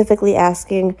specifically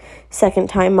asking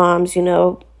second-time moms,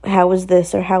 how was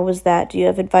this or how was that? Do you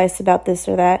have advice about this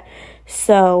or that?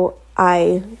 So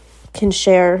I can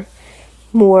share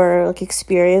more like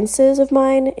experiences of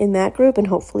mine in that group and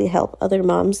hopefully help other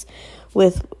moms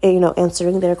with,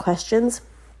 answering their questions.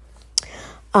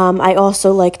 I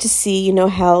also like to see,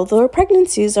 how their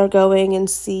pregnancies are going and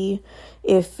see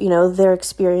if, they're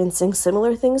experiencing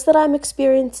similar things that I'm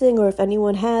experiencing or if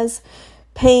anyone has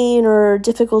pain or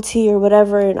difficulty or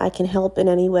whatever and I can help in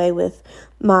any way with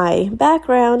my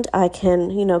background. I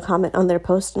can, comment on their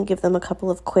post and give them a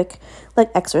couple of quick like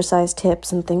exercise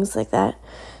tips and things like that.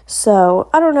 So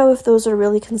I don't know if those are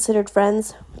really considered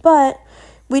friends, but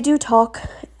we do talk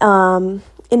in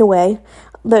a way.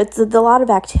 It's a lot of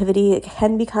activity. It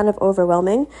can be kind of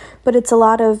overwhelming, but it's a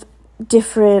lot of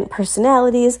different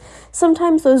personalities.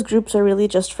 Sometimes those groups are really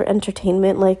just for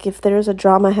entertainment. Like if there's a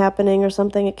drama happening or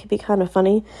something, it could be kind of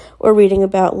funny. Or reading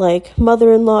about like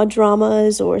mother-in-law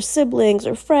dramas or siblings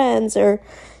or friends or,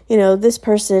 this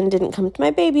person didn't come to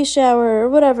my baby shower or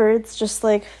whatever. It's just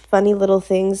like funny little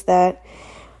things that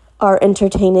are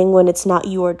entertaining when it's not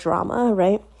your drama,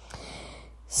 right?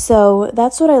 So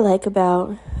that's what I like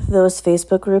about those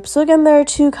Facebook groups. So again, there are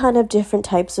 2 kind of different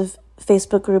types of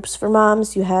Facebook groups for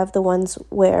moms. You have the ones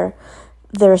where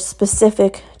they're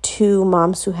specific to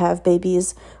moms who have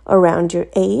babies around your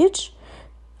age,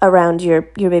 around your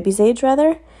baby's age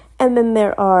rather. And then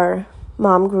there are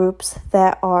mom groups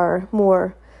that are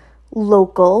more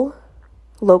local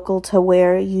to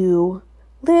where you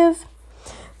live.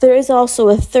 There is also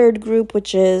a third group,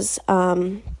 which is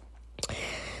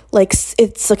like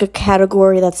it's like a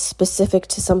category that's specific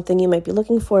to something you might be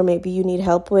looking for. Maybe you need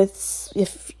help with,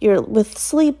 if you're with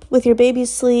sleep, with your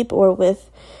baby's sleep, or with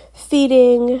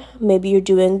feeding. Maybe you're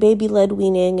doing baby-led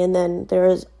weaning, and then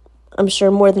there's, I'm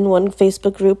sure, more than one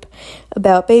Facebook group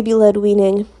about baby-led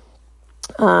weaning.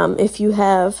 If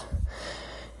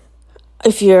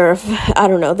you're, I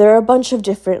don't know, there are a bunch of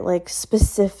different like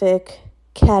specific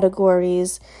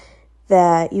categories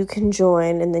that you can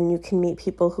join, and then you can meet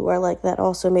people who are like that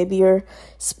also. Maybe you're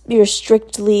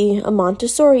strictly a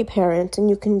Montessori parent, and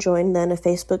you can join then a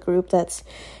Facebook group that's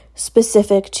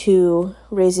specific to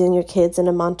raising your kids in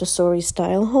a Montessori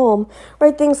style home,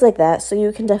 right? Things like that. So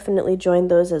you can definitely join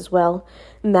those as well.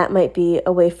 And that might be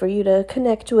a way for you to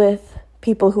connect with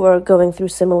people who are going through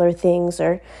similar things,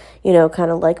 or,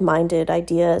 kind of like-minded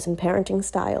ideas and parenting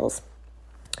styles.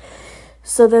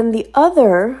 So then the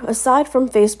other, aside from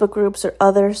Facebook groups or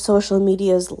other social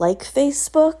medias like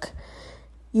Facebook,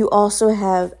 you also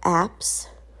have apps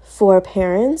for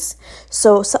parents.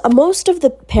 So most of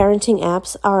the parenting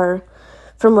apps are,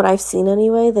 from what I've seen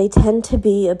anyway, they tend to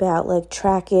be about like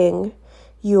tracking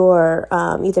your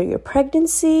either your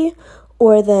pregnancy,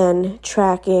 or then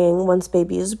tracking once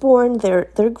baby is born, their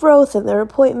growth and their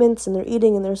appointments and their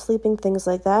eating and their sleeping, things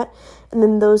like that. And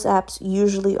then those apps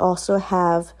usually also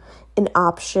have an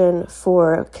option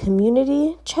for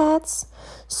community chats,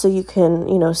 so you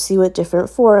can, see what different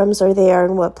forums are there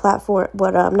and what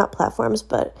not platforms,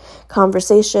 but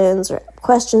conversations or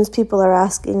questions people are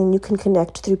asking, and you can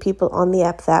connect through people on the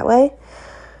app that way.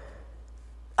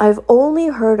 I've only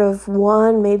heard of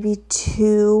one, maybe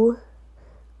two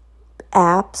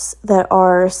apps that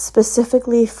are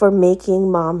specifically for making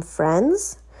mom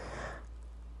friends.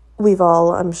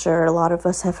 I'm sure a lot of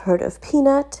us have heard of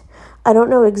Peanut. I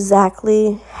don't know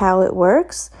exactly how it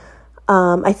works.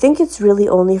 I think it's really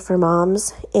only for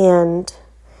moms, and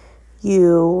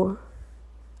you,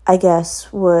 I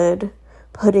guess, would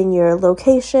put in your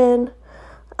location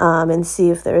and see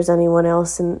if there's anyone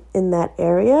else in that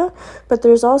area. But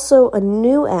there's also a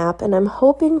new app, and I'm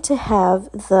hoping to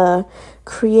have the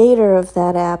creator of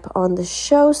that app on the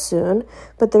show soon.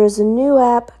 But there's a new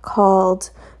app called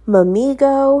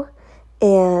Mamigo,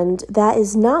 and that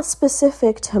is not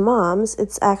specific to moms.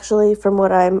 It's actually, from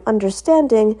what I'm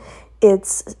understanding,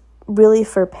 it's really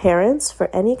for parents,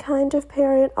 for any kind of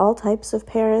parent, all types of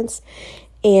parents.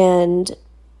 And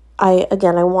I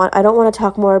don't want to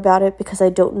talk more about it because I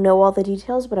don't know all the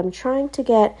details, but I'm trying to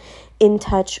get in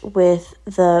touch with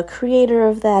the creator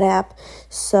of that app,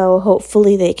 so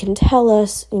hopefully they can tell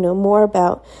us, more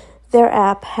about their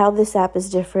app, how this app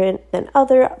is different than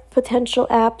other potential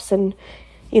apps, and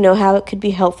how it could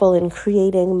be helpful in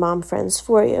creating mom friends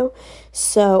for you.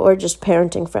 So, or just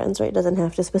parenting friends, right? It doesn't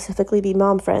have to specifically be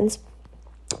mom friends.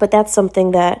 But that's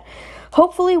something that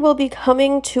hopefully will be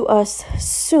coming to us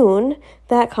soon,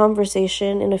 that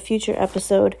conversation in a future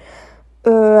episode.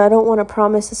 I don't want to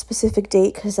promise a specific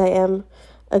date because I am,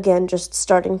 again, just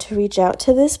starting to reach out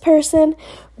to this person.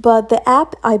 But the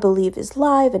app, I believe, is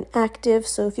live and active.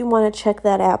 So if you want to check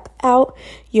that app out,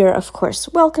 you're, of course,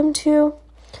 welcome to.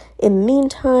 In the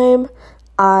meantime,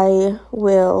 I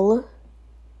will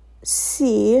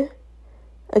see,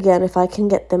 again, if I can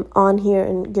get them on here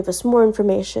and give us more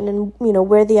information and,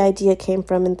 where the idea came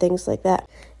from and things like that.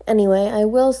 Anyway, I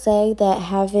will say that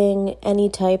having any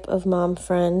type of mom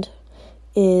friend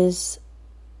is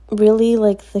really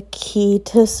like the key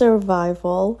to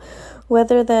survival,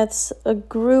 whether that's a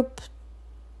group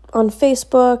on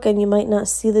Facebook and you might not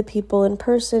see the people in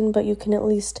person, but you can at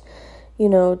least,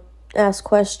 ask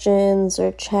questions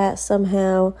or chat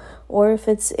somehow, or if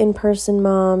it's in-person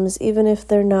moms, even if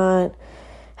they're not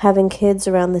having kids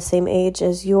around the same age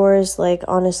as yours, like,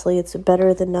 honestly, it's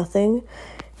better than nothing.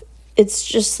 It's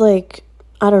just like,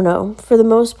 I don't know, for the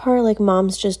most part, like,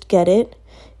 moms just get it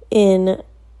in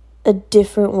a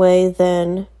different way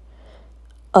than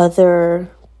other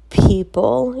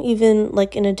people, even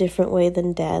like in a different way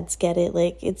than dads get it.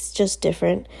 Like, it's just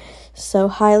different. So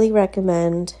highly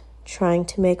recommend trying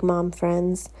to make mom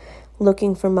friends,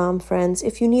 looking for mom friends.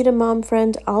 If you need a mom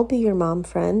friend, I'll be your mom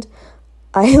friend.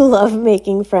 I love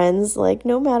making friends, like,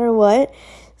 no matter what.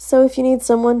 So if you need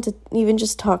someone to even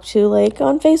just talk to, like,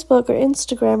 on Facebook or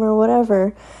Instagram or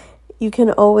whatever, you can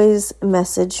always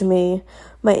message me.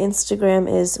 My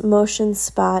Instagram is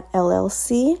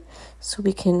motionspotllc, so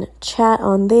we can chat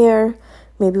on there.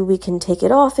 Maybe we can take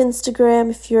it off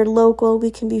Instagram. If you're local,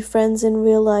 we can be friends in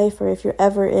real life, or if you're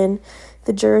ever in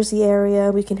the Jersey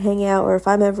area, we can hang out, or if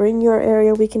I'm ever in your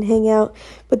area, we can hang out.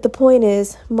 But the point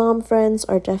is, mom friends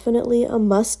are definitely a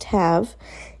must-have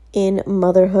in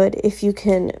motherhood. If you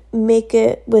can make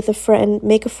a friend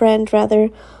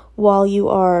while you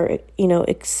are,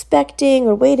 expecting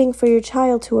or waiting for your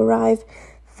child to arrive.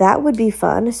 That would be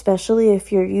fun, especially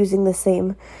if you're using the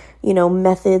same,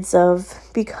 methods of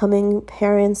becoming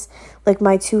parents. Like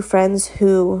my two friends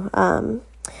who,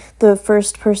 the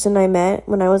first person I met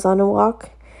when I was on a walk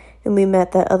and we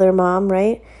met that other mom,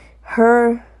 right?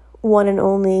 Her one and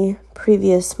only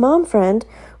previous mom friend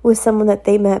was someone that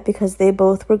they met because they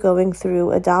both were going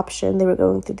through adoption. They were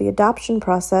going through the adoption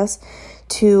process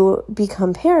to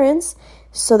become parents.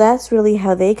 So that's really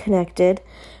how they connected.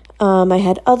 I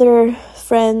had other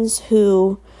friends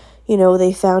who,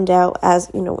 they found out as,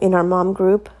 in our mom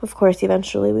group. Of course,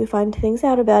 eventually we find things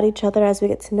out about each other as we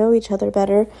get to know each other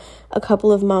better. A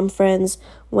couple of mom friends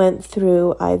went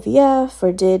through IVF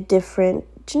or did different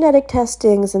genetic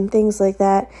testings and things like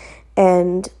that.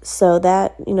 And so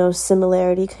that,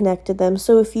 similarity connected them.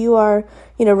 So if you are,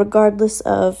 regardless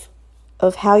of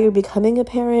how you're becoming a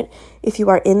parent, if you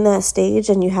are in that stage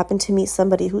and you happen to meet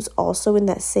somebody who's also in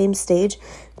that same stage,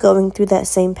 going through that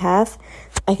same path,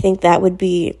 I think that would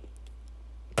be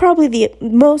probably the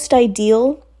most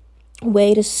ideal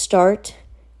way to start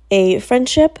a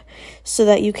friendship so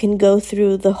that you can go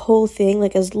through the whole thing,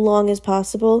 like as long as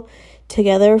possible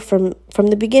together from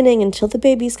the beginning until the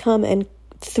babies come and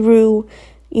through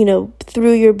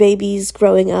your babies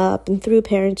growing up and through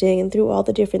parenting and through all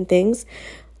the different things.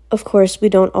 Of course, we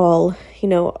don't all,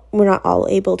 we're not all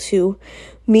able to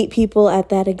meet people at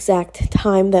that exact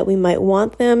time that we might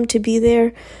want them to be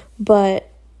there, but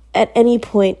at any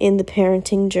point in the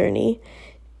parenting journey,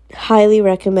 highly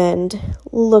recommend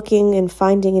looking and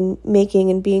finding and making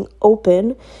and being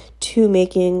open to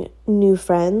making new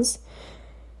friends.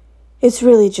 It's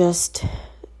really just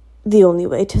the only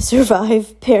way to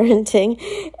survive parenting.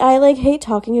 I hate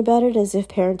talking about it as if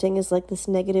parenting is this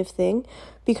negative thing,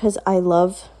 because I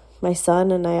love my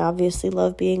son and I obviously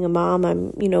love being a mom.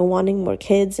 I'm, wanting more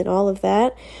kids and all of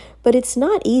that, but it's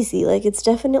not easy. It's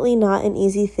definitely not an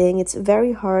easy thing. It's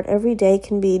very hard. Every day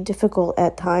can be difficult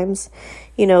at times.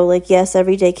 Yes,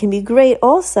 every day can be great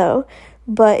also,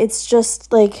 but it's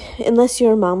just unless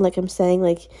you're a mom, I'm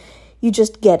saying, you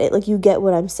just get it. You get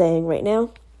what I'm saying right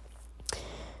now.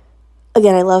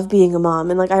 Again, I love being a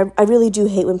mom, and I really do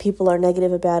hate when people are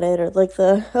negative about it,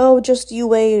 or just you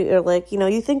wait, or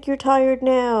you think you're tired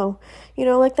now,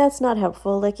 that's not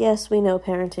helpful. Yes, we know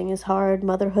parenting is hard,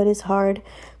 motherhood is hard,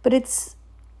 but it's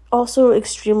also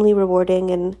extremely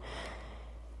rewarding, and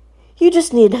you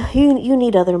just need, you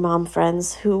need other mom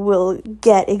friends who will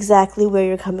get exactly where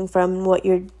you're coming from and what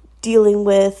you're dealing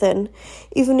with, and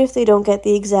even if they don't get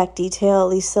the exact detail, at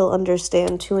least they'll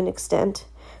understand to an extent,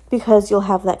 because you'll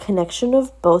have that connection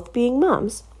of both being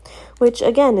moms, which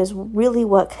again is really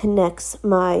what connects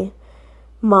my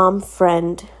mom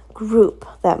friend group,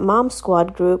 that mom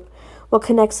squad group. What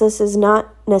connects us is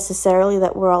not necessarily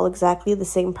that we're all exactly the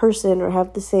same person or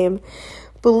have the same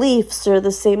beliefs or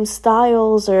the same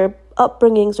styles or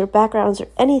upbringings or backgrounds or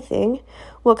anything.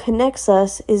 What connects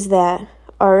us is that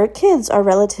our kids are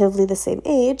relatively the same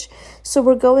age, so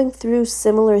we're going through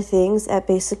similar things at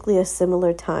basically a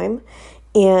similar time.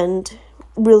 And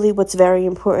really what's very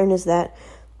important is that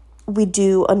we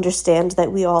do understand that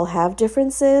we all have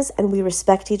differences and we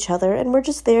respect each other, and we're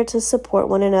just there to support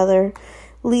one another,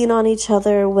 lean on each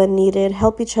other when needed,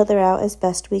 help each other out as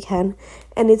best we can.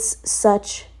 And it's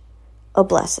such a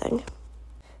blessing.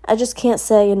 I just can't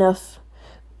say enough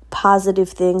positive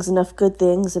things, enough good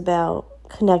things about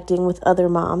connecting with other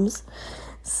moms.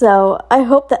 So I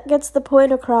hope that gets the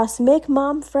point across. Make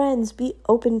mom friends. Be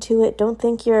open to it. Don't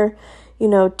think you're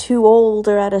too old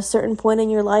or at a certain point in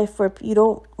your life where you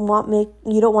don't want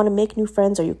to make new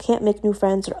friends, or you can't make new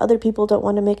friends, or other people don't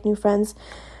want to make new friends.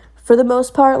 For the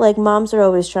most part, moms are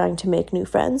always trying to make new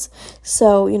friends.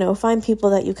 So, find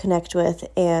people that you connect with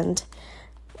and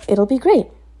it'll be great.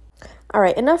 All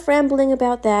right, enough rambling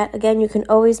about that. Again, you can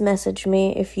always message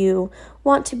me if you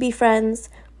want to be friends.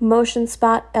 Motion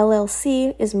Spot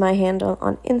LLC is my handle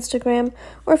on Instagram,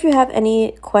 or if you have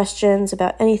any questions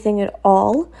about anything at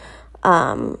all,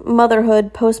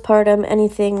 motherhood, postpartum,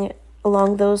 anything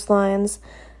along those lines,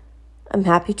 I'm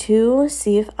happy to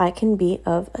see if I can be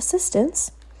of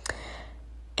assistance.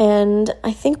 And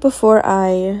I think before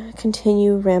I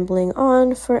continue rambling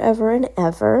on forever and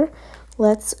ever,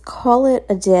 let's call it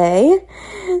a day.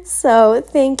 So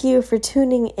thank you for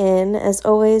tuning in. As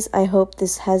always, I hope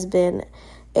this has been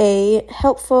a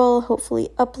helpful, hopefully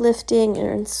uplifting and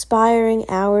inspiring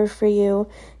hour for you.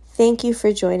 Thank you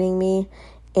for joining me.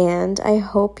 And I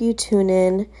hope you tune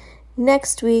in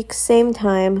next week, same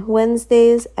time,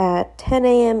 Wednesdays at 10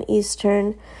 a.m.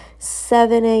 Eastern,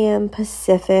 7 a.m.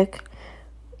 Pacific.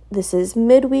 This is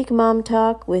Midweek Mom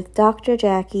Talk with Dr.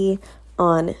 Jackie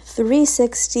on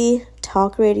 360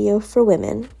 Talk Radio for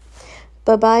Women.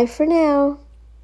 Bye-bye for now.